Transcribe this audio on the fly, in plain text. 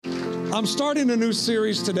I'm starting a new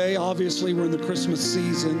series today. Obviously, we're in the Christmas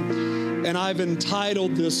season, and I've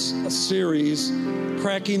entitled this series,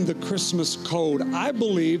 Cracking the Christmas Code. I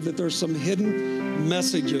believe that there's some hidden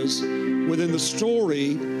messages within the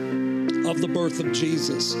story of the birth of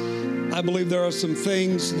Jesus. I believe there are some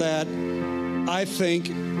things that I think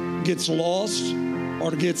gets lost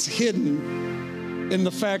or gets hidden in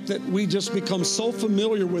the fact that we just become so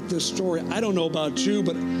familiar with this story. I don't know about you,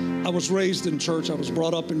 but I was raised in church. I was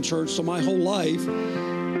brought up in church. So my whole life,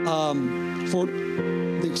 for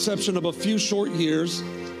the exception of a few short years,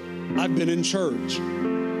 I've been in church.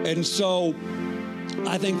 And so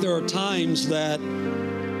I think there are times that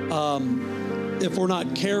if we're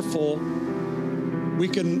not careful, we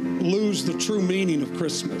can lose the true meaning of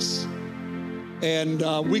Christmas. And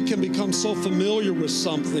we can become so familiar with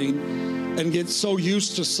something and get so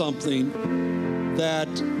used to something that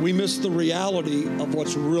we miss the reality of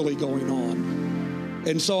what's really going on.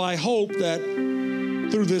 And so I hope that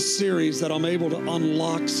through this series that I'm able to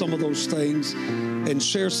unlock some of those things and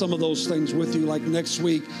share some of those things with you. Like next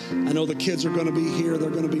week, I know the kids are going to be here. They're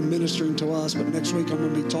going to be ministering to us. But next week, I'm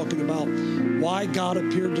going to be talking about why God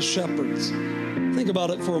appeared to shepherds. Think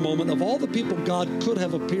about it for a moment. Of all the people God could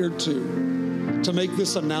have appeared to make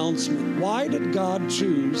this announcement, why did God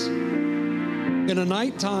choose in a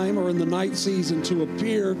nighttime or in the night season to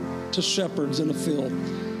appear to shepherds in a field?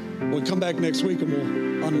 We'll come back next week and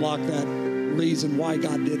we'll unlock that reason why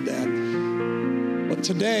God did that. But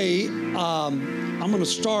today, I'm going to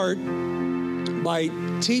start by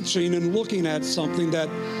teaching and looking at something that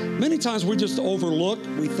many times we just overlook.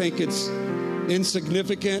 We think it's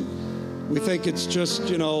insignificant. We think it's just,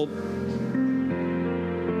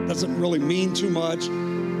 doesn't really mean too much.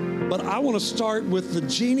 But I want to start with the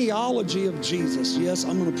genealogy of Jesus. Yes,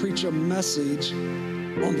 I'm going to preach a message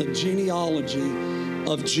on the genealogy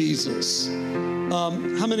of Jesus. How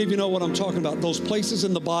many of you know what I'm talking about? Those places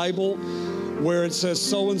in the Bible where it says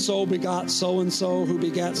so-and-so begot so-and-so, who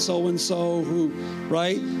begat so-and-so, who,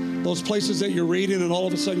 right? Those places that you're reading and all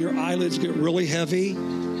of a sudden your eyelids get really heavy.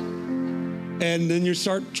 And then you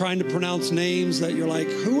start trying to pronounce names that you're like,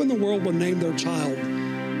 who in the world would name their child,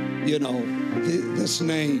 this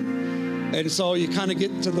name? And so you kind of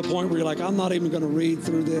get to the point where you're like, I'm not even going to read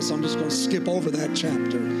through this. I'm just going to skip over that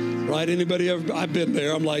chapter, right? Anybody ever? I've been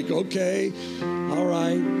there. I'm like, okay, all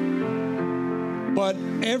right. But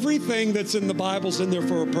everything that's in the Bible's in there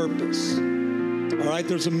for a purpose, all right?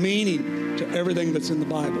 There's a meaning to everything that's in the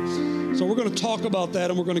Bible. So we're going to talk about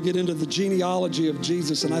that, and we're going to get into the genealogy of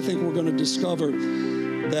Jesus. And I think we're going to discover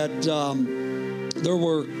that there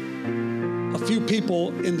were a few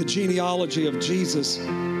people in the genealogy of Jesus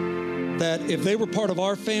that if they were part of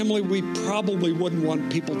our family, we probably wouldn't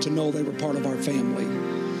want people to know they were part of our family.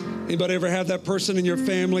 Anybody ever have that person in your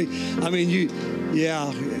family? I mean,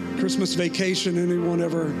 Christmas vacation, anyone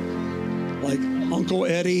ever, like Uncle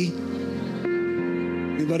Eddie?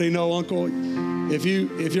 Anybody know Uncle? If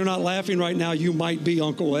you're not laughing right now, you might be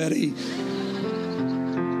Uncle Eddie.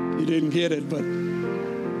 You didn't get it, but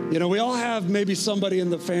we all have maybe somebody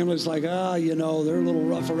in the family that's like, they're a little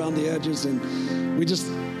rough around the edges, and we just,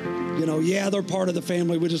 they're part of the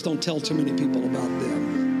family. We just don't tell too many people about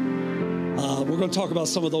them. We're going to talk about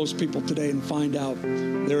some of those people today and find out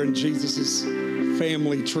they're in Jesus's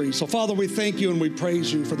family tree. So, Father, we thank you and we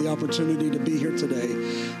praise you for the opportunity to be here today.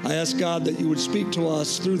 I ask God that you would speak to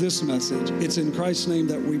us through this message. It's in Christ's name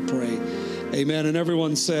that we pray. Amen. And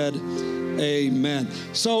everyone said, amen.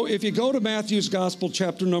 So if you go to Matthew's Gospel,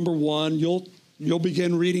 chapter number 1, you'll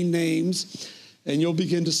begin reading names and you'll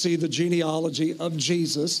begin to see the genealogy of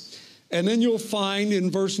Jesus. And then you'll find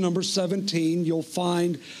in verse number 17, you'll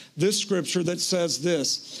find this scripture that says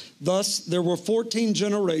this: thus there were 14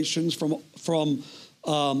 generations from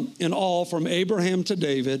in all, from Abraham to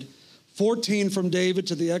David, 14 from David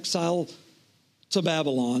to the exile to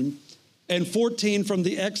Babylon, and 14 from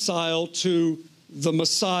the exile to the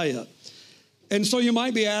Messiah. And so you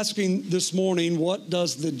might be asking this morning, what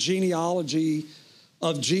does the genealogy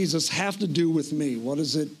of Jesus have to do with me? How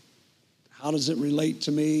does it relate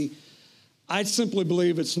to me? I simply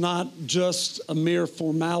believe it's not just a mere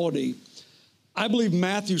formality. I believe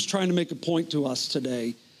Matthew's trying to make a point to us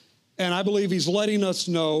today. And I believe he's letting us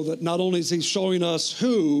know that not only is he showing us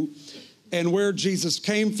who and where Jesus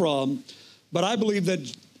came from, but I believe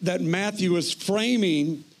that Matthew is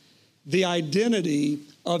framing the identity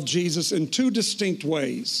of Jesus in two distinct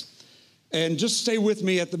ways. And just stay with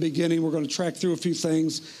me at the beginning. We're going to track through a few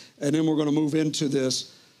things, and then we're going to move into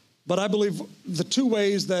this. But I believe the two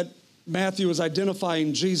ways that Matthew is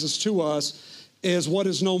identifying Jesus to us is what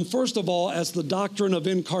is known, first of all, as the doctrine of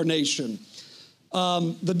incarnation.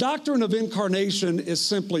 The doctrine of incarnation is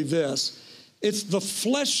simply this. It's the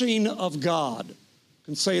fleshing of God. You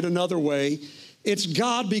can say it another way. It's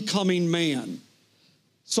God becoming man.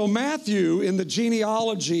 So Matthew, in the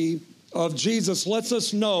genealogy of Jesus, lets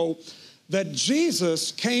us know that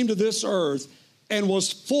Jesus came to this earth and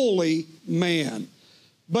was fully man.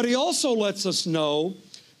 But he also lets us know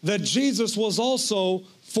that Jesus was also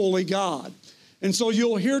fully God. And so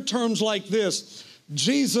you'll hear terms like this,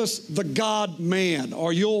 Jesus the God-man,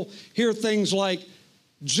 or you'll hear things like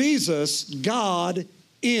Jesus, God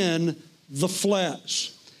in the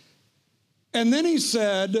flesh. And then he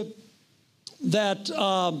said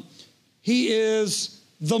that he is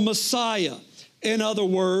the Messiah. In other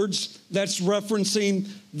words, that's referencing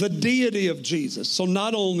the deity of Jesus. So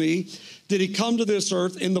not only did he come to this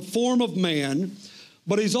earth in the form of man,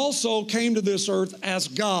 but he's also came to this earth as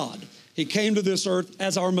God. He came to this earth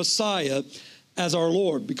as our Messiah, as our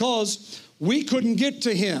Lord, because we couldn't get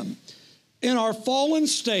to him. In our fallen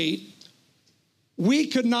state, we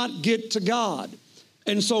could not get to God.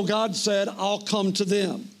 And so God said, I'll come to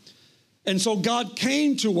them. And so God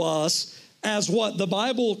came to us as what the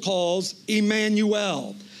Bible calls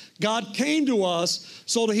Emmanuel. God came to us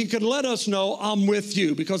so that he could let us know, I'm with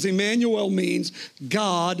you, because Emmanuel means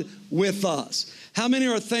God with us. How many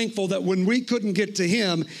are thankful that when we couldn't get to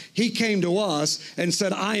him, he came to us and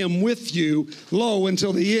said, I am with you, lo,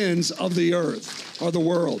 until the ends of the earth or the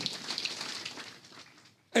world.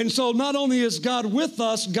 And so not only is God with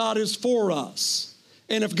us, God is for us.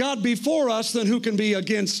 And if God be for us, then who can be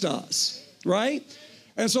against us, right?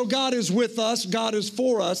 And so God is with us, God is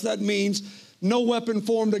for us. That means no weapon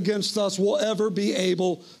formed against us will ever be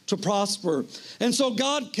able to prosper. And so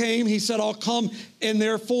God came, he said, I'll come in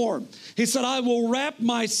their form. He said, I will wrap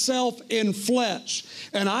myself in flesh,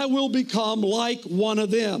 and I will become like one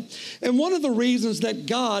of them. And one of the reasons that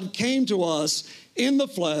God came to us in the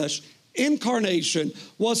flesh, incarnation,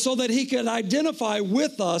 was so that he could identify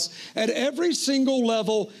with us at every single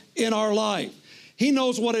level in our life. He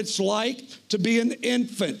knows what it's like to be an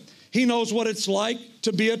infant. He knows what it's like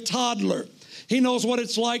to be a toddler. He knows what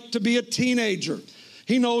it's like to be a teenager.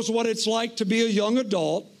 He knows what it's like to be a young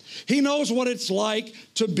adult. He knows what it's like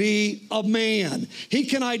to be a man. He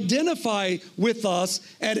can identify with us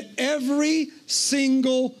at every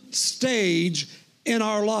single stage in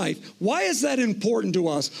our life. Why is that important to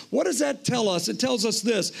us? What does that tell us? It tells us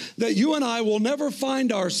this, that you and I will never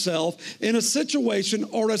find ourselves in a situation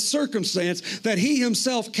or a circumstance that he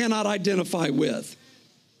himself cannot identify with.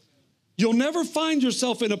 You'll never find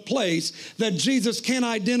yourself in a place that Jesus can't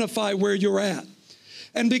identify where you're at.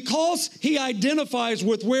 And because he identifies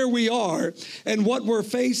with where we are and what we're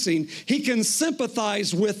facing, he can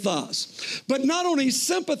sympathize with us. But not only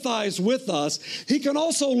sympathize with us, he can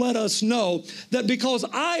also let us know that because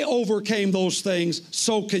I overcame those things,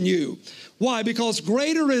 so can you. Why? Because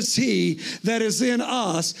greater is he that is in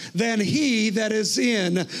us than he that is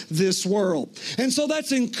in this world. And so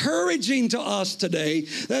that's encouraging to us today.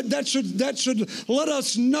 That should let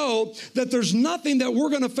us know that there's nothing that we're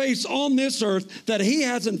going to face on this earth that he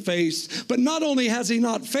hasn't faced. But not only has he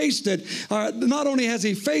not faced it, not only has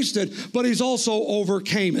he faced it, but he's also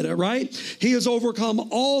overcame it, right? He has overcome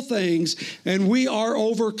all things, and we are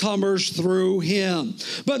overcomers through him.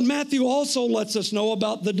 But Matthew also lets us know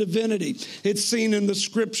about the divinity. It's seen in the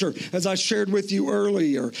scripture, as I shared with you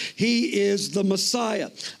earlier. He is the Messiah.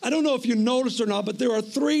 I don't know if you noticed or not, but there are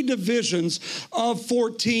 3 divisions of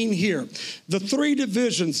 14 here. The 3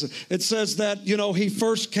 divisions, it says that, he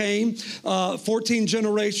first came 14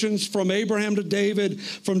 generations from Abraham to David,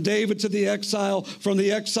 from David to the exile, from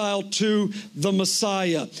the exile to the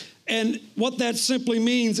Messiah. And what that simply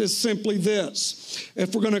means is simply this.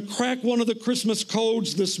 If we're going to crack one of the Christmas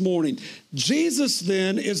codes this morning, Jesus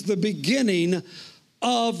then is the beginning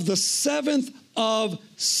of the 7th of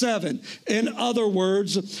 7. In other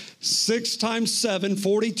words, 6 times 7,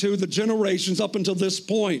 42, the generations up until this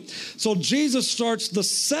point. So Jesus starts the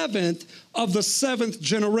 7th of the 7th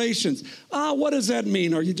generations. What does that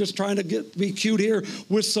mean? Are you just trying to be cute here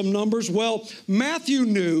with some numbers? Well, Matthew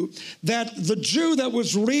knew that the Jew that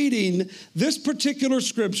was reading this particular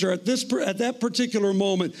scripture at that particular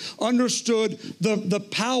moment understood the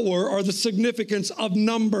power or the significance of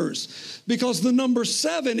numbers, because the number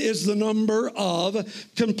 7 is the number of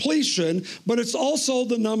completion, but it's also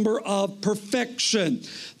the number of perfection.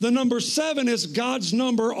 The number 7 is God's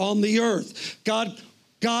number on the earth. God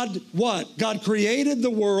what? God created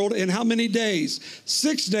the world in how many days?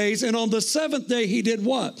 6 days. And on the 7th day, he did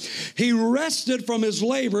what? He rested from his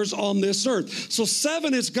labors on this earth. So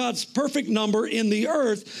 7 is God's perfect number in the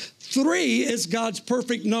earth. 3 is God's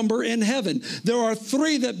perfect number in heaven. There are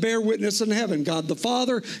 3 that bear witness in heaven: God the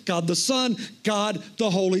Father, God the Son, God the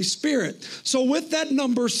Holy Spirit. So with that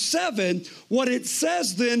number 7, what it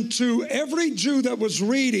says then to every Jew that was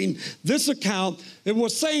reading this account, it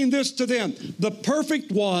was saying this to them: the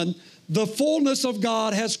perfect one, the fullness of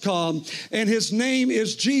God has come, and his name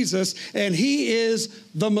is Jesus, and he is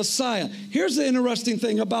the Messiah. Here's the interesting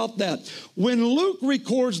thing about that. When Luke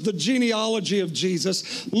records the genealogy of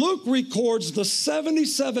Jesus, Luke records the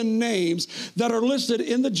 77 names that are listed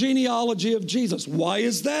in the genealogy of Jesus. Why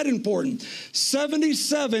is that important?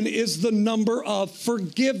 77 is the number of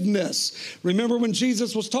forgiveness. Remember when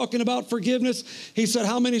Jesus was talking about forgiveness? He said,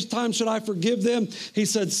 how many times should I forgive them? He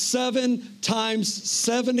said 7 times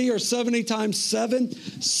 70 or 70 times 7.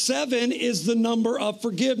 7 is the number of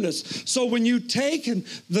forgiveness. So when you take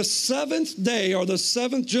the 7th day or the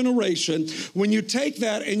 7th generation, when you take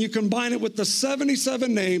that and you combine it with the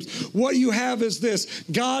 77 names, what you have is this: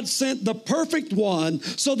 God sent the perfect one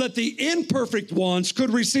so that the imperfect ones could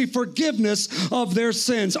receive forgiveness of their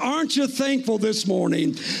sins. Aren't you thankful this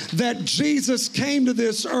morning that Jesus came to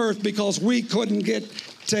this earth because we couldn't get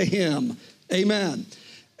to him? Amen.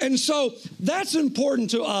 And so that's important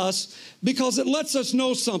to us because it lets us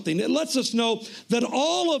know something. It lets us know that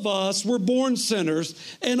all of us were born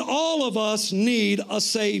sinners and all of us need a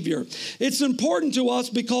Savior. It's important to us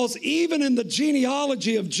because even in the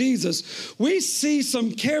genealogy of Jesus, we see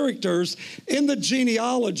some characters in the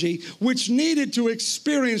genealogy which needed to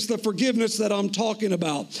experience the forgiveness that I'm talking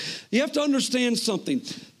about. You have to understand something.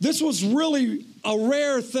 This was really a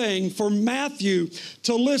rare thing for Matthew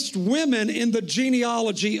to list women in the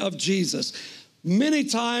genealogy of Jesus. Many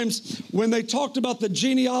times when they talked about the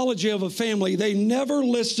genealogy of a family, they never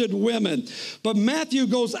listed women. But Matthew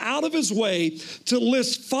goes out of his way to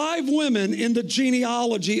list 5 women in the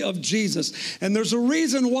genealogy of Jesus. And there's a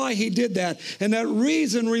reason why he did that. And that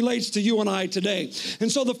reason relates to you and I today.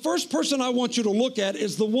 And so the first person I want you to look at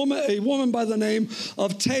is a woman by the name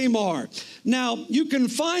of Tamar. Now, you can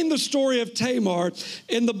find the story of Tamar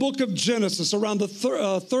in the book of Genesis around the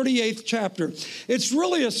 38th chapter. It's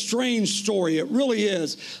really a strange story. It really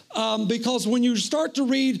is. Because when you start to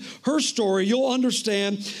read her story, you'll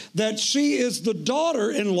understand that she is the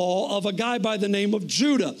daughter-in-law of a guy by the name of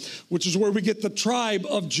Judah, which is where we get the tribe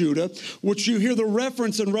of Judah, which you hear the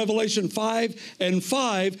reference in Revelation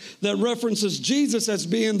 5:5 that references Jesus as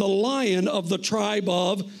being the Lion of the tribe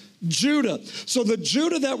of Judah. So the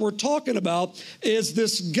Judah that we're talking about is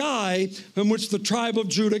this guy in which the tribe of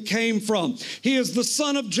Judah came from. He is the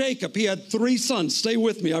son of Jacob. He had 3 sons. Stay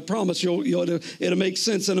with me. I promise it'll make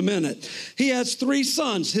sense in a minute. He has 3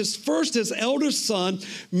 sons. His eldest son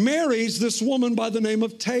marries this woman by the name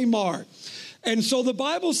of Tamar. And so the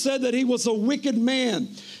Bible said that he was a wicked man.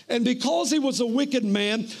 And because he was a wicked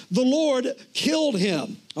man, the Lord killed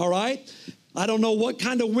him. All right? I don't know what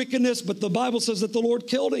kind of wickedness, but the Bible says that the Lord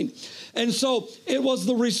killed him. And so it was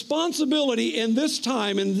the responsibility in this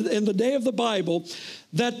time, in the day of the Bible,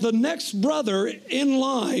 that the next brother in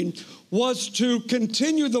line was to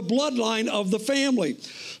continue the bloodline of the family.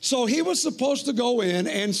 So he was supposed to go in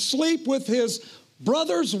and sleep with his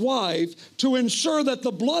brother's wife to ensure that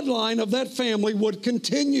the bloodline of that family would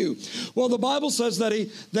continue. Well, the Bible says that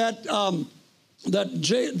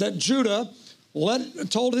Judah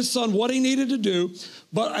told his son what he needed to do,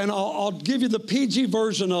 and I'll give you the PG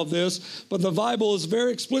version of this, but the Bible is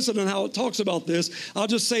very explicit in how it talks about this. I'll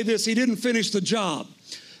just say this: he didn't finish the job.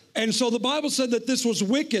 And so the Bible said that this was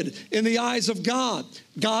wicked in the eyes of God.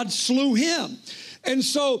 God slew him. And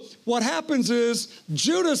so what happens is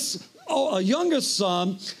Judah's youngest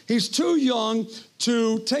son, he's too young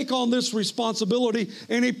to take on this responsibility,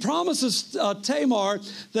 and he promises Tamar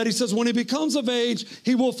that he says when he becomes of age,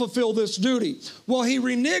 he will fulfill this duty. Well, he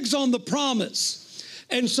reneges on the promise,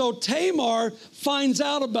 and so Tamar finds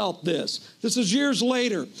out about this. This is years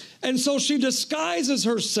later, and so she disguises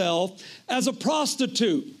herself as a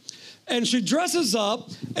prostitute, and she dresses up,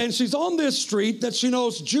 and she's on this street that she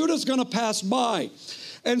knows Judah's going to pass by.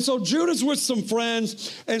 And so Judah's with some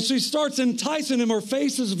friends, and she starts enticing him. Her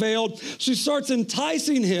face is veiled. She starts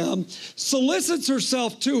enticing him, solicits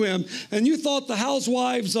herself to him, and you thought the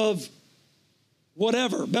housewives of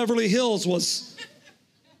whatever, Beverly Hills was.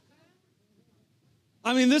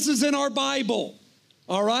 I mean, this is in our Bible,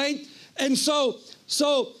 all right? And so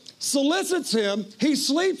solicits him. He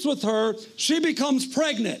sleeps with her. She becomes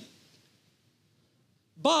pregnant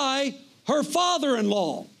by her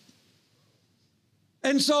father-in-law.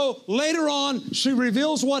 And so later on, she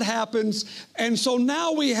reveals what happens. And so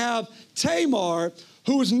now we have Tamar,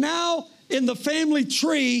 who is now in the family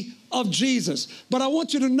tree of Jesus. But I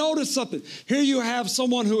want you to notice something. Here you have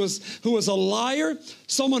someone who is a liar,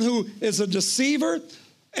 someone who is a deceiver,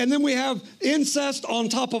 and then we have incest on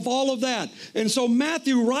top of all of that. And so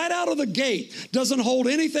Matthew, right out of the gate, doesn't hold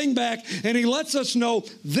anything back, and he lets us know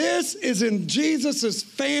this is in Jesus'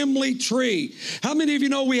 family tree. How many of you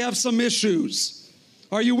know we have some issues?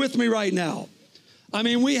 Are you with me right now? I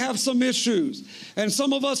mean, we have some issues, and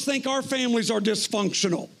some of us think our families are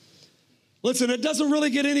dysfunctional. Listen, it doesn't really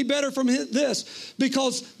get any better from this,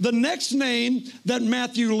 because the next name that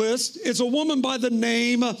Matthew lists is a woman by the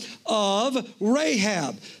name of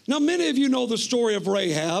Rahab. Now, many of you know the story of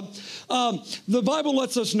Rahab. The Bible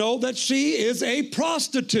lets us know that she is a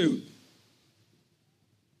prostitute.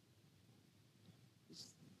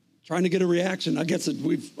 Trying to get a reaction. I guess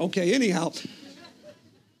okay, anyhow.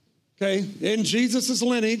 Okay, in Jesus'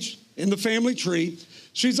 lineage, in the family tree,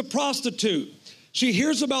 she's a prostitute. She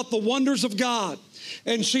hears about the wonders of God,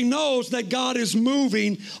 and she knows that God is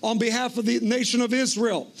moving on behalf of the nation of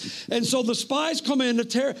Israel. And so the spies come in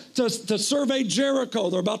to survey Jericho.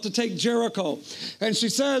 They're about to take Jericho. And she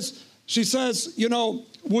says, you know,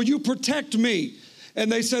 will you protect me? And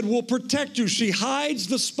they said, we'll protect you. She hides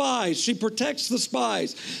the spies. She protects the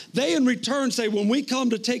spies. They in return say, when we come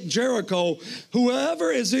to take Jericho, whoever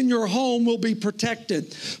is in your home will be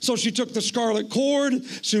protected. So she took the scarlet cord.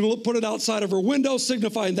 She put it outside of her window,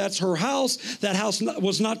 signifying that's her house. That house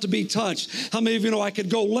was not to be touched. How many of you know I could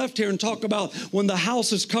go left here and talk about when the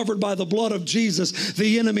house is covered by the blood of Jesus,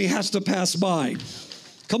 the enemy has to pass by.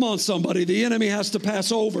 Come on, somebody. The enemy has to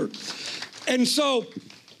pass over. And so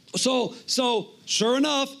sure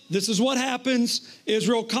enough, this is what happens.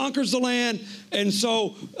 Israel conquers the land, and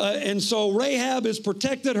so Rahab is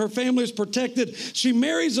protected. Her family is protected. She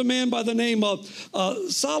marries a man by the name of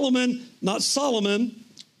Solomon, not Solomon,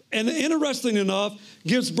 and interesting enough,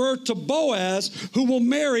 gives birth to Boaz, who will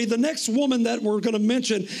marry the next woman that we're going to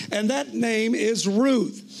mention, and that name is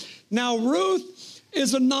Ruth. Now, Ruth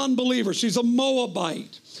is a non-believer. She's a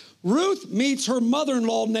Moabite. Ruth meets her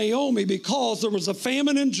mother-in-law, Naomi, because there was a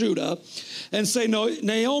famine in Judah. And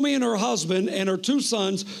Naomi and her husband and her two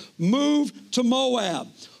sons moved to Moab.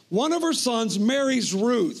 One of her sons marries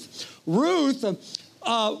Ruth. Ruth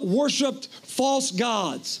worshiped false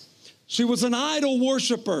gods. She was an idol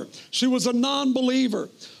worshiper. She was a non-believer.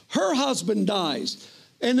 Her husband dies.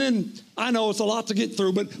 And then, I know it's a lot to get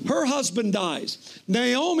through, but her husband dies.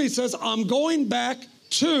 Naomi says, I'm going back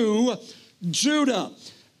to Judah.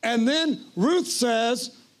 And then Ruth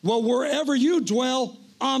says, well, wherever you dwell,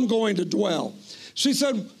 I'm going to dwell. She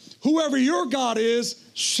said, whoever your God is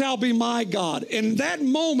shall be my God. In that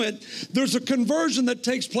moment, there's a conversion that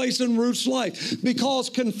takes place in Ruth's life, because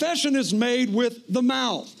confession is made with the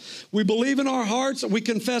mouth. We believe in our hearts, we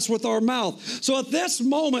confess with our mouth. So at this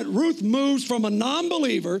moment, Ruth moves from a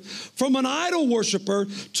non-believer, from an idol worshiper,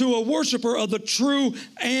 to a worshiper of the true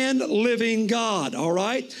and living God, all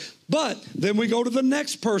right? But then we go to the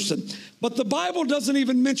next person. But the Bible doesn't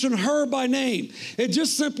even mention her by name. It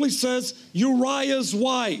just simply says Uriah's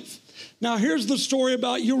wife. Now, here's the story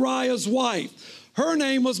about Uriah's wife. Her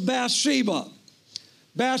name was Bathsheba.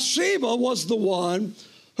 Bathsheba was the one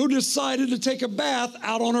who decided to take a bath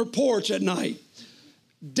out on her porch at night.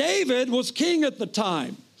 David was king at the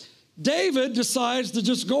time. David decides to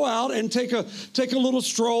just go out and take a little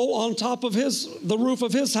stroll on top of the roof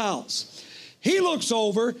of his house. He looks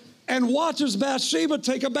over and watches Bathsheba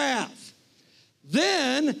take a bath.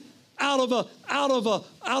 Then, out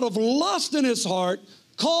of lust in his heart,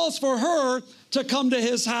 calls for her to come to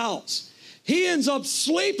his house. He ends up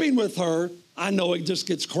sleeping with her. I know it just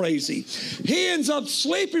gets crazy. He ends up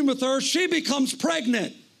sleeping with her. She becomes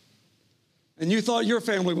pregnant. And you thought your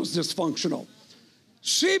family was dysfunctional.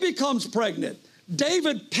 She becomes pregnant.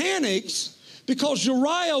 David panics because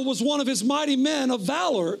Uriah was one of his mighty men of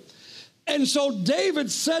valor. And so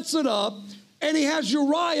David sets it up, and he has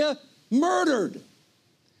Uriah murdered.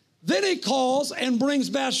 Then he calls and brings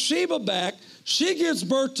Bathsheba back. She gives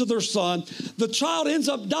birth to their son. The child ends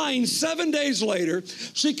up dying 7 days later.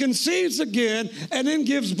 She conceives again and then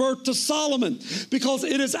gives birth to Solomon, because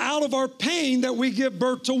it is out of our pain that we give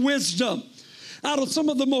birth to wisdom. Out of some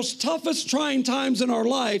of the most toughest, trying times in our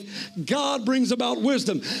life, God brings about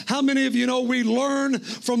wisdom. How many of you know we learn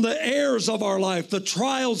from the errors of our life, the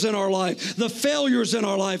trials in our life, the failures in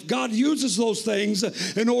our life? God uses those things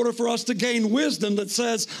in order for us to gain wisdom that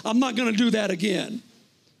says, I'm not going to do that again.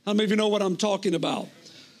 How many of you know what I'm talking about?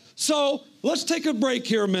 So let's take a break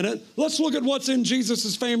here a minute. Let's look at what's in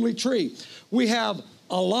Jesus' family tree. We have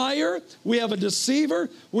a liar, we have a deceiver,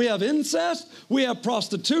 we have incest, we have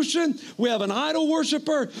prostitution, we have an idol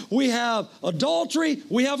worshiper, we have adultery,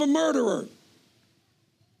 we have a murderer.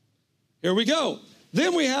 Here we go.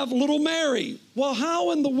 Then we have little Mary. Well,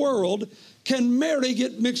 how in the world can Mary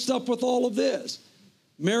get mixed up with all of this?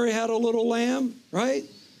 Mary had a little lamb, right?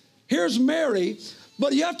 Here's Mary,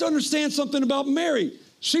 but you have to understand something about Mary.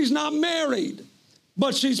 She's not married,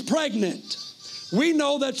 but she's pregnant. We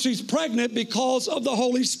know that she's pregnant because of the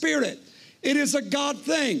Holy Spirit. It is a God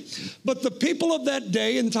thing. But the people of that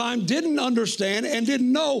day and time didn't understand and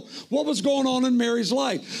didn't know what was going on in Mary's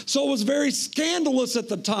life. So it was very scandalous at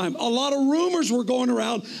the time. A lot of rumors were going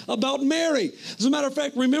around about Mary. As a matter of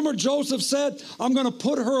fact, remember Joseph said, I'm going to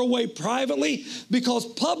put her away privately, because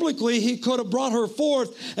publicly he could have brought her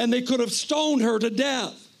forth and they could have stoned her to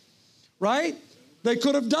death. Right? They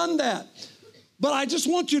could have done that. But I just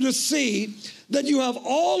want you to see that you have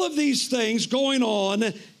all of these things going on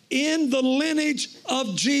in the lineage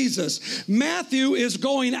of Jesus. Matthew is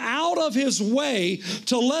going out of his way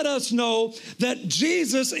to let us know that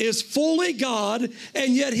Jesus is fully God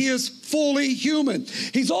and yet he is fully human.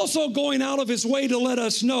 He's also going out of his way to let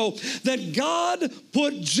us know that God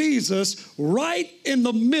put Jesus right in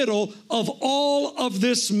the middle of all of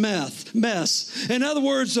this mess. In other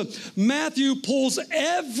words, Matthew pulls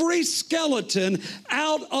every skeleton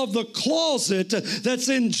out of the closet that's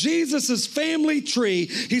in Jesus's family tree.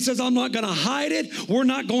 He says, I'm not going to hide it. We're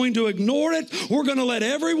not going to ignore it. We're going to let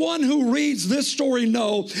everyone who reads this story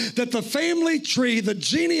know that the family tree, the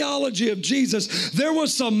genealogy of Jesus, there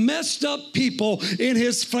was some messed up people in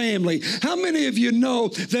his family. How many of you know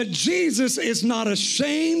that Jesus is not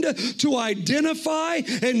ashamed to identify,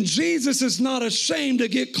 and Jesus is not ashamed to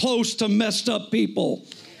get close to messed up people?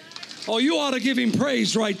 Oh, you ought to give him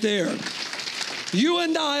praise right there. You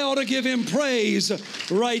and I ought to give him praise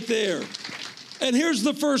right there. And here's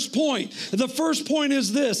the first point. The first point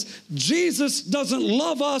is this: Jesus doesn't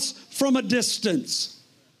love us from a distance.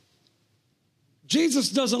 Jesus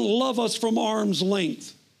doesn't love us from arm's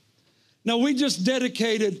length. Now, we just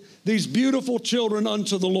dedicated these beautiful children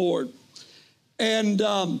unto the Lord. And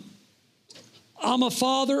I'm a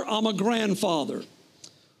father, I'm a grandfather.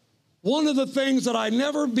 One of the things that I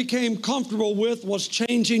never became comfortable with was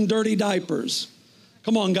changing dirty diapers.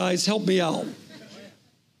 Come on, guys, help me out.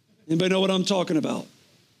 Anybody know what I'm talking about?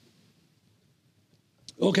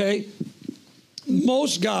 Okay.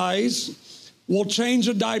 Most guys will change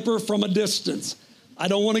a diaper from a distance. I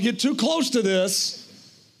don't want to get too close to this,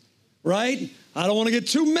 right? I don't want to get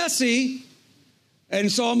too messy. And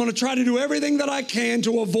so I'm going to try to do everything that I can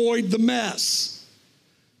to avoid the mess.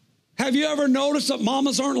 Have you ever noticed that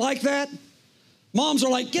mamas aren't like that? Moms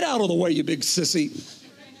are like, get out of the way, you big sissy.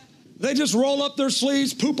 They just roll up their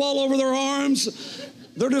sleeves, poop all over their arms.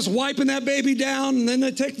 They're just wiping that baby down, and then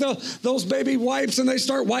they take those baby wipes and they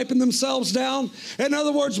start wiping themselves down. In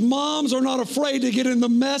other words, moms are not afraid to get in the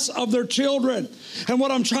mess of their children. And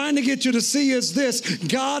what I'm trying to get you to see is this: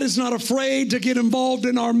 God is not afraid to get involved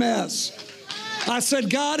in our mess. I said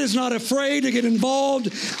God is not afraid to get involved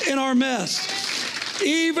in our mess.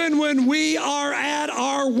 Even when we are at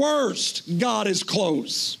our worst, God is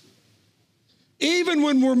close. Even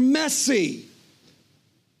when we're messy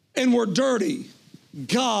and we're dirty,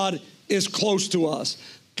 God is close to us.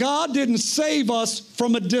 God didn't save us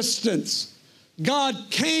from a distance. God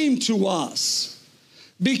came to us,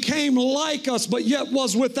 became like us, but yet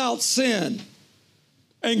was without sin.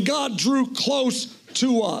 And God drew close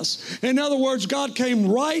to us. In other words, God came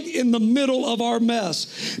right in the middle of our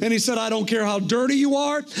mess. And he said, I don't care how dirty you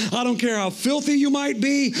are. I don't care how filthy you might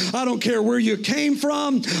be. I don't care where you came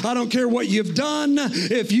from. I don't care what you've done.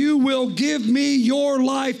 If you will give me your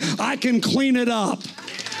life, I can clean it up.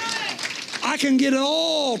 I can get it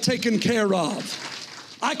all taken care of.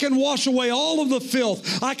 I can wash away all of the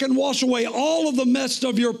filth. I can wash away all of the mess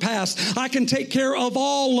of your past. I can take care of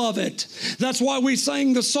all of it. That's why we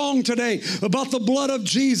sang the song today about the blood of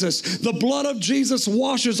Jesus. The blood of Jesus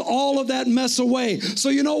washes all of that mess away. So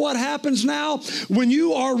you know what happens now? When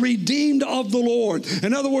you are redeemed of the Lord,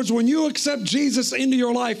 in other words, when you accept Jesus into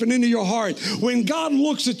your life and into your heart, when God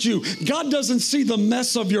looks at you, God doesn't see the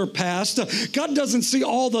mess of your past. God doesn't see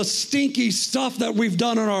all the stinky stuff that we've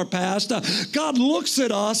done in our past. God looks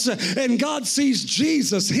at us, and God sees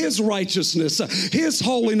Jesus, his righteousness, his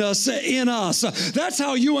holiness in us. That's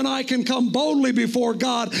how you and I can come boldly before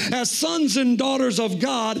God as sons and daughters of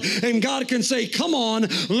God, and God can say, come on,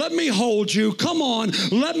 let me hold you. Come on,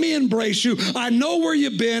 let me embrace you. I know where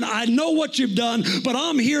you've been. I know what you've done, but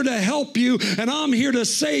I'm here to help you, and I'm here to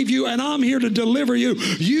save you, and I'm here to deliver you.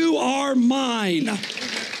 You are mine.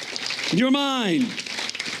 You're mine.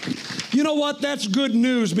 You know what? That's good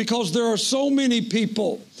news, because there are so many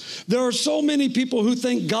people who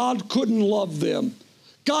think God couldn't love them.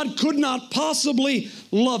 God could not possibly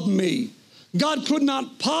love me. God could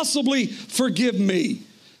not possibly forgive me.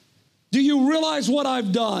 Do you realize what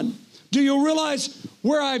I've done? Do you realize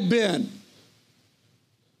where I've been?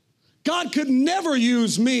 God could never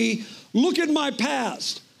use me. Look at my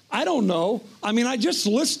past. I don't know. I mean, I just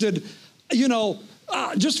listed,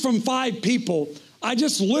 just from 5 people, I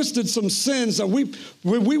just listed some sins that we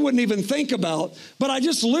wouldn't even think about. But I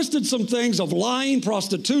just listed some things of lying,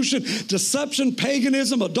 prostitution, deception,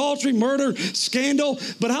 paganism, adultery, murder, scandal.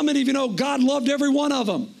 But how many of you know God loved every one of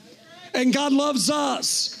them? And God loves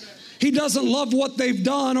us. He doesn't love what they've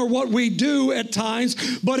done or what we do at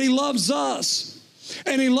times, but He loves us.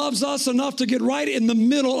 And He loves us enough to get right in the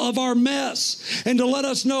middle of our mess and to let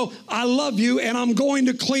us know, I love you and I'm going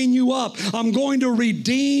to clean you up. I'm going to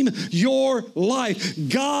redeem your life.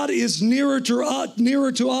 God is nearer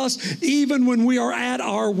to us even when we are at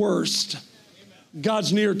our worst.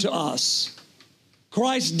 God's near to us.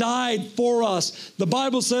 Christ died for us. The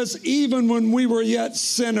Bible says even when we were yet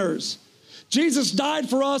sinners. Jesus died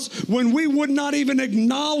for us when we would not even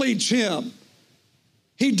acknowledge Him.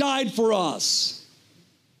 He died for us.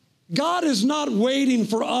 God is not waiting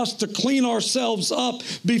for us to clean ourselves up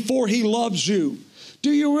before He loves you.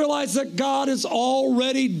 Do you realize that God has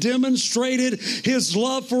already demonstrated His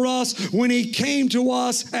love for us when He came to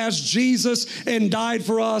us as Jesus and died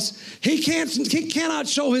for us? He cannot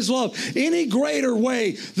show His love any greater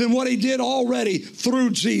way than what He did already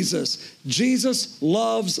through Jesus. Jesus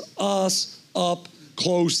loves us up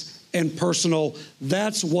close and personal.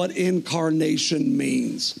 That's what incarnation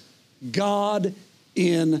means. God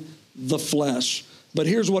in the flesh. But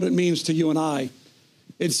here's what it means to you and I.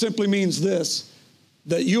 It simply means this,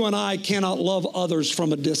 that you and I cannot love others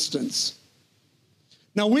from a distance.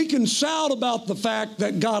 Now, we can shout about the fact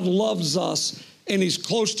that God loves us and He's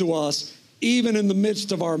close to us, even in the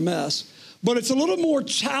midst of our mess. But it's a little more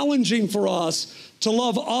challenging for us to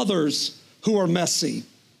love others who are messy.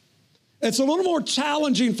 It's a little more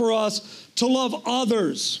challenging for us to love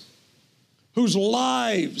others whose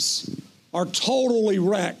lives are totally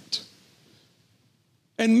wrecked.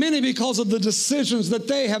 And many because of the decisions that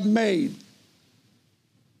they have made.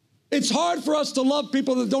 It's hard for us to love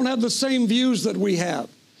people that don't have the same views that we have.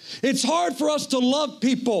 It's hard for us to love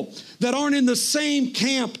people that aren't in the same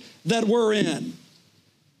camp that we're in.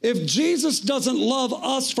 If Jesus doesn't love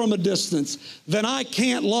us from a distance, then I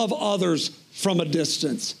can't love others from a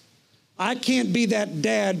distance. I can't be that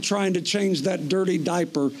dad trying to change that dirty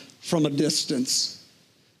diaper from a distance.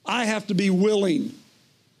 I have to be willing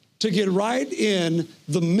to get right in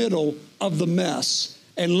the middle of the mess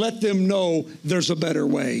and let them know there's a better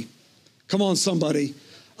way. Come on, somebody.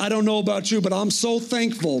 I don't know about you, but I'm so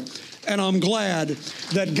thankful and I'm glad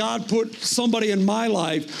that God put somebody in my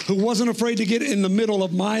life who wasn't afraid to get in the middle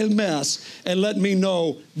of my mess and let me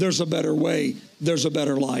know there's a better way, there's a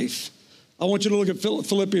better life. I want you to look at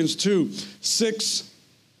Philippians 2, 6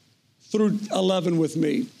 through 11 with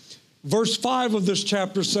me. Verse 5 of this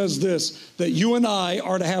chapter says this, that you and I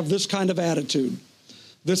are to have this kind of attitude.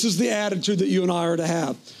 This is the attitude that you and I are to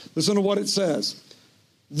have. Listen to what it says.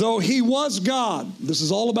 Though He was God, this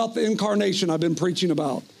is all about the incarnation I've been preaching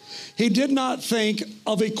about. He did not think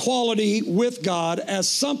of equality with God as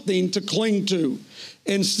something to cling to.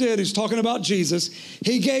 Instead, He's talking about Jesus.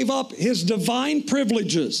 He gave up His divine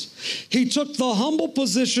privileges. He took the humble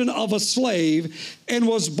position of a slave and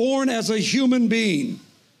was born as a human being.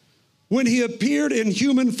 When He appeared in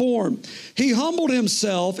human form, He humbled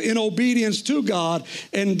Himself in obedience to God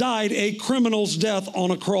and died a criminal's death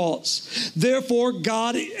on a cross. Therefore,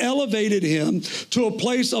 God elevated Him to a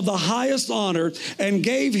place of the highest honor and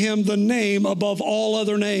gave Him the name above all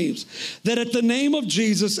other names, that at the name of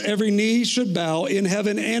Jesus every knee should bow in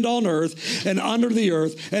heaven and on earth and under the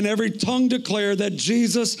earth, and every tongue declare that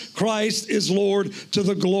Jesus Christ is Lord, to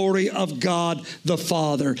the glory of God the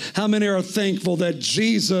Father. How many are thankful that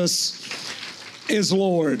Jesus is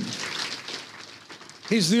Lord?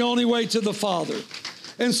 He's the only way to the Father.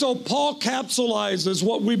 And so Paul capsulizes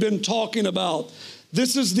what we've been talking about.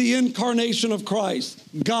 This is the incarnation of Christ,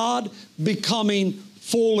 God becoming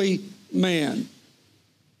fully man.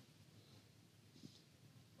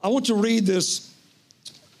 I want to read this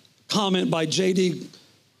comment by J.D.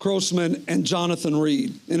 Grossman and Jonathan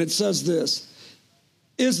Reed, and it says this: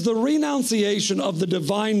 is the renunciation of the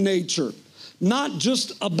divine nature not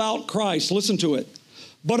just about Christ, listen to it,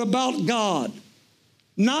 but about God,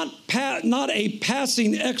 not a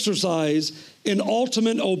passing exercise in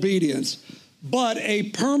ultimate obedience, but a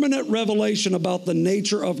permanent revelation about the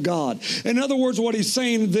nature of God. In other words, what he's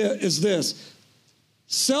saying is this: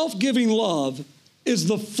 self-giving love is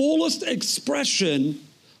the fullest expression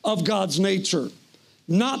of God's nature,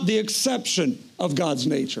 not the exception of God's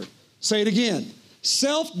nature. Say it again.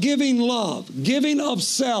 Self-giving love, giving of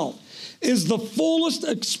self, is the fullest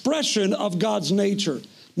expression of God's nature,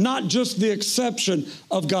 not just the exception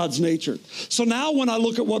of God's nature. So now when I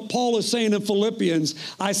look at what Paul is saying in Philippians,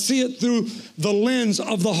 I see it through the lens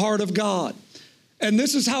of the heart of God. And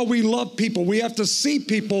this is how we love people. We have to see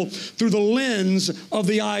people through the lens of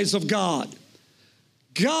the eyes of God.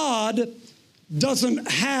 God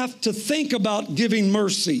doesn't have to think about giving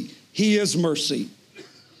mercy. He is mercy.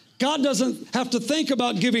 God doesn't have to think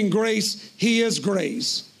about giving grace. He is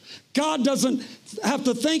grace. God doesn't have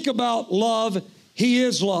to think about love. He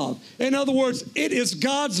is love. In other words, it is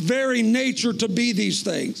God's very nature to be these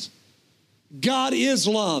things. God is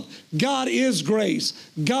love. God is grace.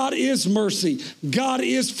 God is mercy. God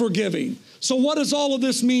is forgiving. So what does all of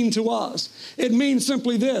this mean to us? It means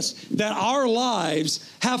simply this, that our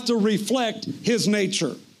lives have to reflect His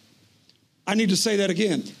nature. I need to say that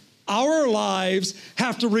again. Our lives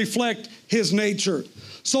have to reflect His nature.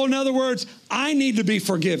 So in other words, I need to be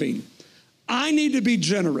forgiving. I need to be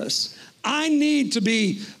generous. I need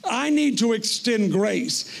to extend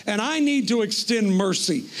grace, and I need to extend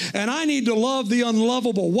mercy, and I need to love the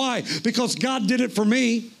unlovable. Why? Because God did it for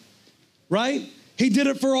me, right? He did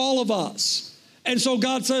it for all of us. And so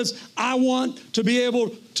God says, I want to be able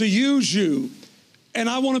to use you, and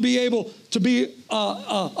I want to be able to be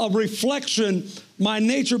a reflection, my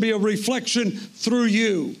nature be a reflection through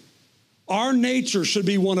you. Our nature should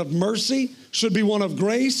be one of mercy, should be one of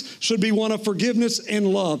grace, should be one of forgiveness and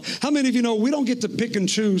love. How many of you know we don't get to pick and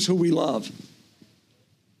choose who we love?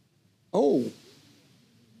 Oh.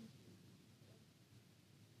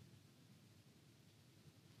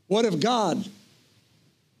 What if God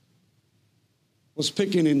was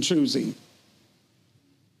picking and choosing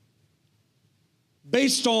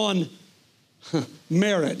based on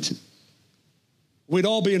merit? We'd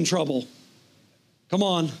all be in trouble. Come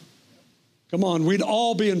on, we'd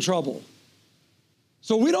all be in trouble.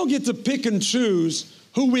 So we don't get to pick and choose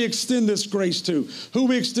who we extend this grace to, who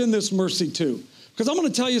we extend this mercy to. Because I'm going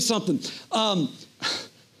to tell you something.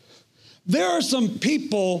 There are some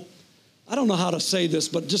people, I don't know how to say this,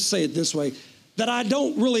 but just say it this way, that I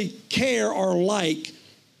don't really care or like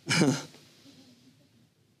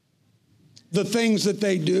the things that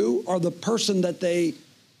they do or the person that they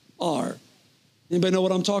are. Anybody know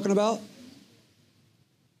what I'm talking about?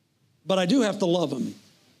 But I do have to love them.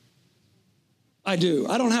 I do.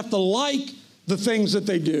 I don't have to like the things that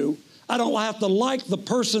they do. I don't have to like the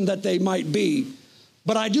person that they might be,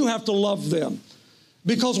 but I do have to love them.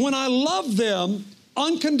 Because when I love them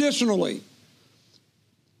unconditionally,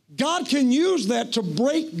 God can use that to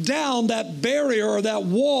break down that barrier or that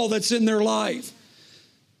wall that's in their life,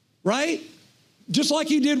 right? Just like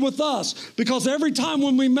He did with us, because every time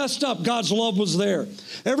when we messed up, God's love was there.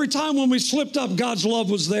 Every time when we slipped up, God's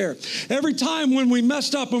love was there. Every time when we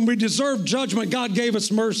messed up and we deserved judgment, God gave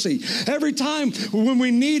us mercy. Every time when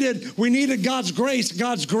we needed God's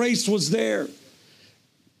grace was there.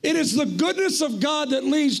 It is the goodness of God that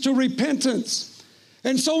leads to repentance.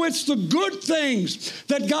 And so it's the good things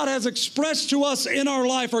that God has expressed to us in our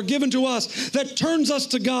life or given to us that turns us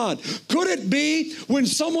to God. Could it be when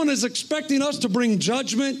someone is expecting us to bring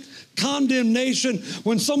judgment, condemnation,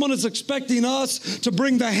 when someone is expecting us to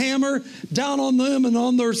bring the hammer down on them and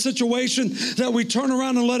on their situation, that we turn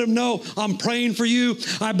around and let them know, I'm praying for you.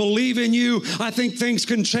 I believe in you. I think things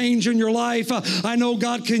can change in your life. I know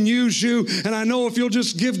God can use you. And I know if you'll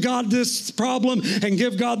just give God this problem and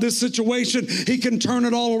give God this situation, He can turn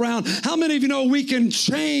it all around. How many of you know we can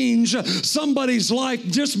change somebody's life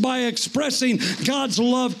just by expressing God's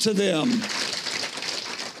love to them?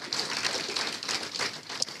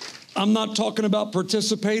 I'm not talking about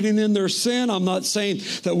participating in their sin. I'm not saying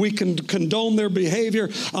that we can condone their behavior.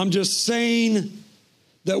 I'm just saying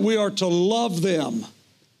that we are to love them.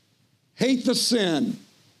 Hate the sin,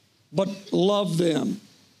 but love them.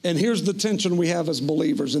 And here's the tension we have as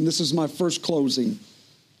believers, and this is my first closing.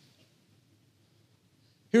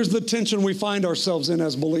 Here's the tension we find ourselves in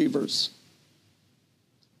as believers.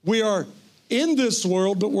 We are in this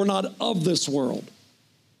world, but we're not of this world.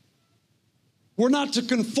 We're not to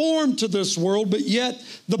conform to this world, but yet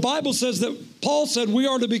the Bible says that Paul said we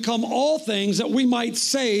are to become all things that we might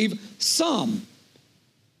save some.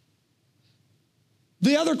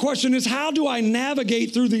 The other question is, how do I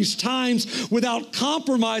navigate through these times without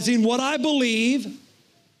compromising what I believe,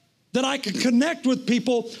 that I can connect with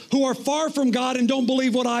people who are far from God and don't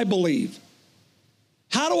believe what I believe?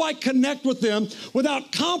 How do I connect with them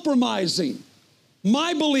without compromising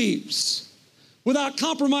my beliefs, without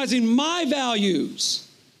compromising my values?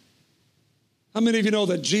 How many of you know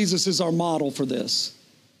that Jesus is our model for this?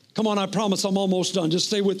 Come on, I promise I'm almost done. Just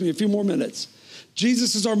stay with me a few more minutes.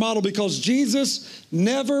 Jesus is our model because Jesus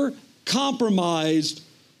never compromised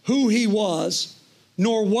who he was,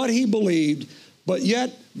 nor what he believed, but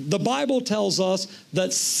yet the Bible tells us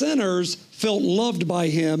that sinners felt loved by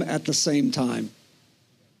him at the same time.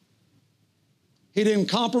 He didn't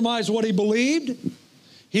compromise what he believed.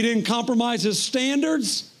 He didn't compromise his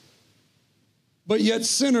standards. But yet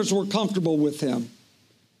sinners were comfortable with him.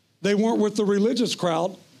 They weren't with the religious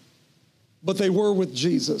crowd, but they were with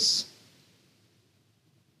Jesus.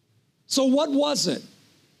 So what was it?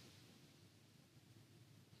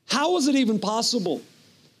 How was it even possible?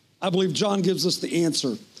 I believe John gives us the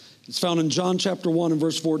answer. It's found in John chapter 1 and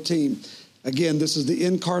verse 14. Again, this is the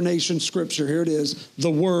incarnation scripture. Here it is. The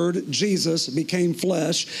Word, Jesus, became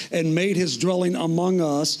flesh and made his dwelling among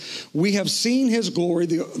us. We have seen his glory,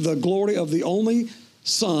 the glory of the only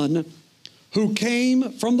Son who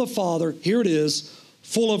came from the Father. Here it is,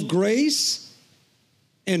 full of grace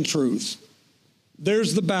and truth.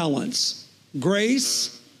 There's the balance.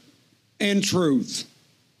 Grace and truth.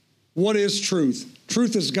 What is truth?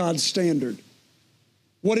 Truth is God's standard.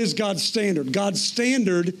 What is God's standard? God's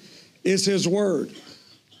standard is his word.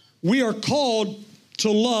 We are called to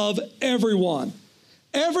love everyone.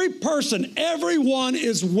 Every person, everyone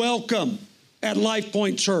is welcome at Life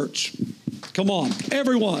Point Church. Come on,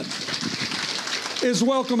 everyone is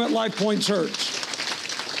welcome at Life Point Church.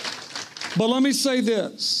 But let me say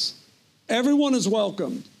this, everyone is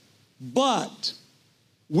welcome, but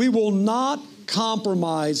we will not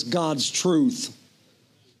compromise God's truth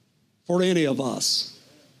for any of us.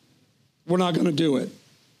 We're not going to do it.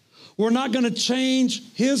 We're not going to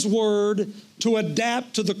change his word to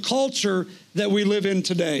adapt to the culture that we live in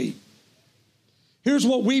today. Here's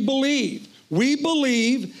what we believe. We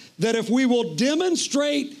believe that if we will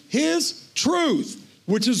demonstrate his truth,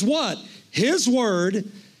 which is what? His word,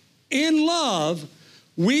 in love,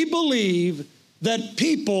 we believe that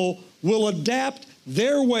people will adapt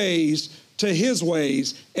their ways to his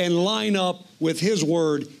ways and line up with his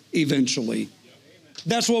word eventually.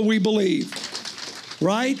 That's what we believe,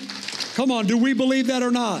 right? Come on, do we believe that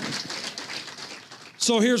or not?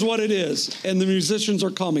 So here's what it is, and the musicians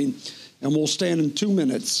are coming, and we'll stand in 2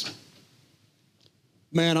 minutes.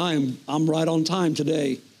 Man, I'm right on time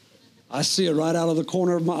today. I see it right out of the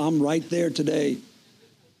corner of I'm right there today.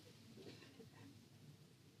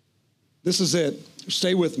 This is it.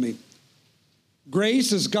 Stay with me.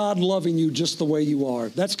 Grace is God loving you just the way you are.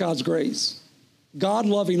 That's God's grace. God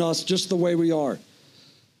loving us just the way we are.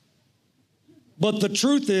 But the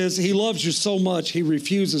truth is, he loves you so much, he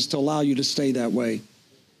refuses to allow you to stay that way.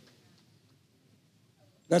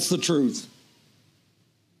 That's the truth.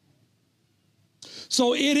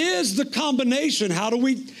 So it is the combination. How do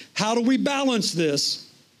we balance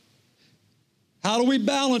this? How do we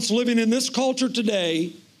balance living in this culture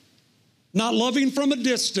today, not loving from a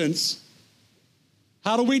distance?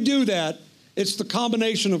 How do we do that? It's the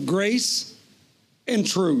combination of grace and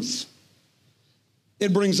truth.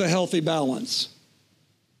 It brings a healthy balance.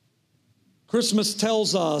 Christmas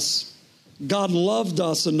tells us God loved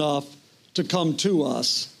us enough to come to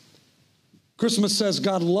us. Christmas says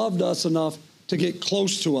God loved us enough to get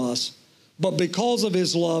close to us. But because of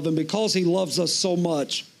his love and because he loves us so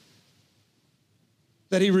much,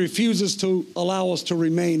 that he refuses to allow us to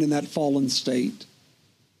remain in that fallen state.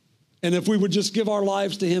 And if we would just give our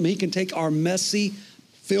lives to him, he can take our messy,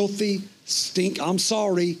 filthy, I'm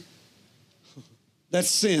sorry, that's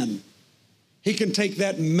sin. He can take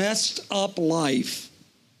that messed up life,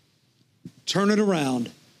 turn it around,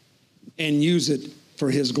 and use it for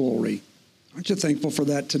his glory. Aren't you thankful for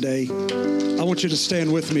that today? I want you to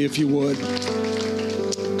stand with me if you would.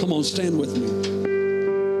 Come on, stand with me.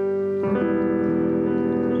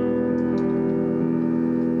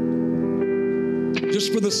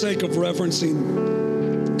 Just for the sake of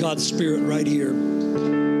reverencing God's Spirit right here,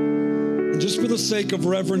 and just for the sake of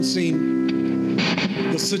reverencing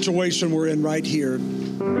the situation we're in right here,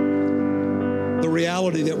 the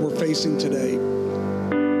reality that we're facing today.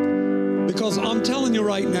 Because I'm telling you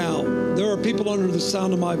right now, there are people under the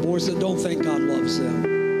sound of my voice that don't think God loves them.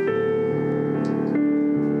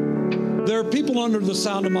 There are people under the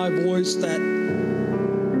sound of my voice that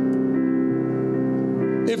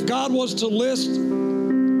if God was to list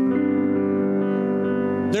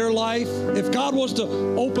their life, if God was to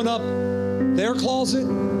open up their closet,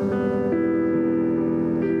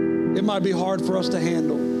 it might be hard for us to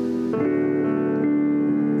handle.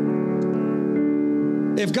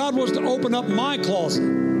 If God was to open up my closet,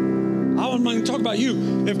 I'm not even talking about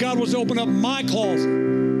you. If God was to open up my closet,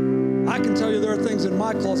 I can tell you there are things in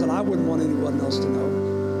my closet I wouldn't want anyone else to know.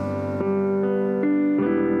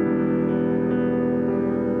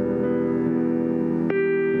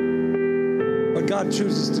 But God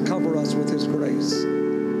chooses to cover us with His grace.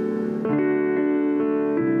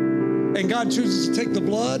 And God chooses to take the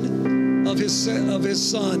blood of His Son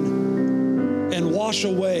and wash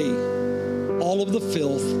away all of the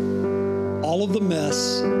filth, all of the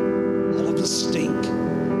mess, all of the stink,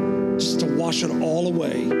 just to wash it all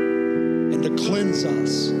away and to cleanse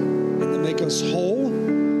us and to make us whole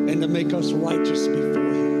and to make us righteous before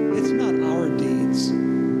Him. It's not our deeds.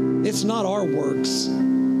 It's not our works.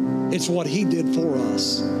 It's what He did for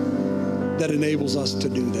us that enables us to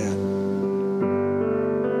do that.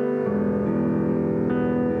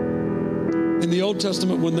 In the Old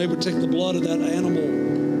Testament, when they would take the blood of that animal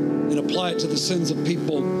and apply it to the sins of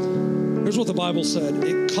people, here's what the Bible said: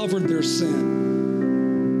 it covered their sin.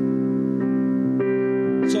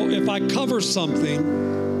 So if I cover something,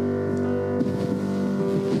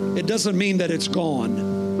 it doesn't mean that it's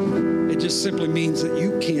gone. It just simply means that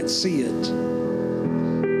you can't see it.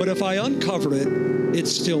 But if I uncover it,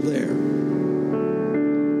 it's still there.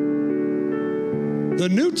 The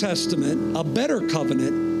New Testament, a better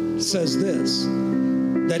covenant, says this,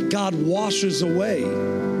 that God washes away,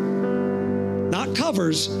 not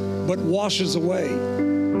covers, but washes away.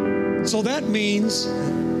 So that means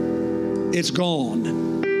it's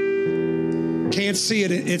gone. Can't see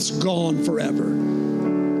it, it's gone forever.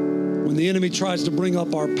 When the enemy tries to bring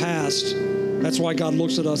up our past, that's why God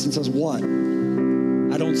looks at us and says, what?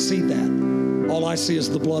 I don't see that. All I see is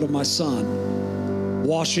the blood of my Son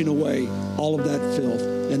washing away all of that filth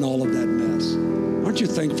and all of that mess. Aren't you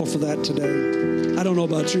thankful for that today? I don't know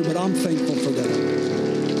about you, but I'm thankful for that.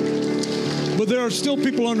 But there are still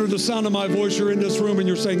people under the sound of my voice. You're in this room and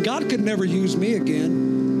you're saying, God could never use me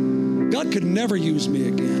again. God could never use me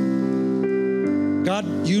again. God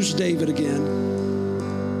used David again.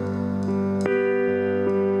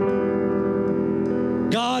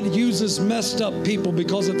 God uses messed up people,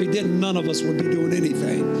 because if He didn't, none of us would be doing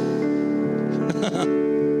anything.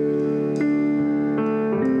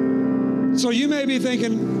 So you may be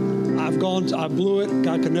thinking, I blew it.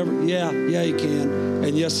 God could never. Yeah, He can.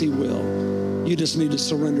 And yes, He will. You just need to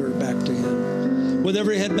surrender it back to Him. With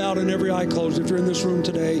every head bowed and every eye closed, if you're in this room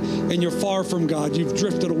today and you're far from God, you've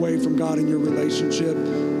drifted away from God in your relationship,